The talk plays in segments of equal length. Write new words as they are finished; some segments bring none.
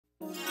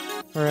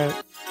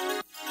Alright.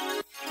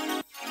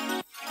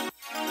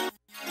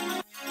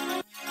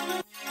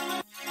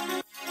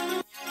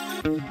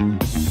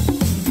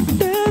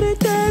 Daddy,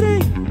 daddy,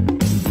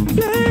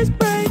 please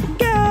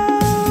break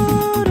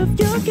out of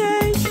your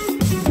cage.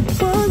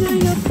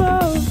 Wasn't your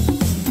fault.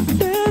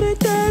 Daddy,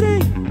 daddy,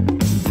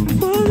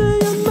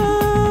 wasn't your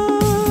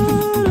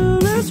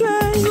murderous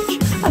rage.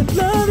 I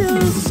love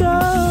you so.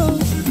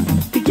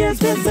 The years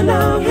been so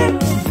long, hey.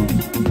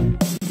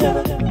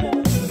 Never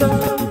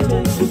gonna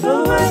take you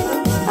away.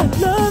 I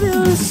love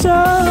you so.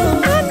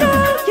 I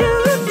know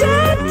you're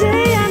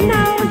daddy, I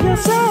know you're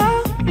so.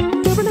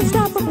 You're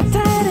unstoppable,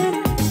 daddy.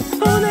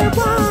 Only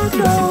one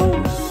go.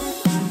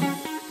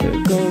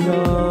 It goes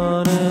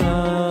on and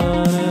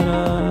on and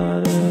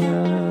on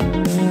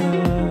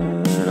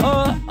and on.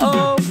 Oh,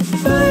 oh.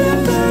 Better,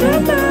 better,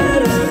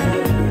 better.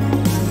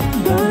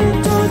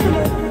 Running towards the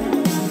left.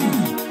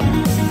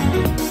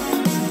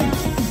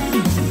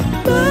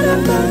 Better,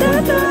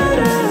 better,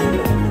 better.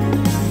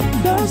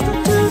 Lost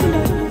up to the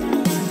left.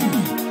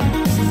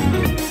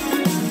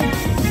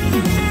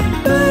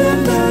 Better,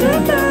 better,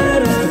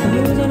 better. He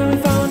was on we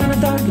found in the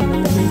dark.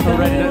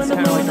 Already, that's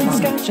kind of like the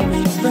monkey.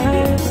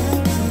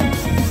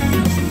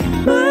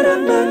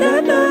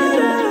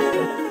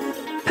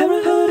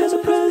 Parenthood is a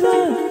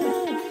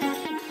prison,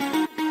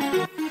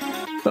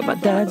 but my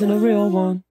dad's in a real one.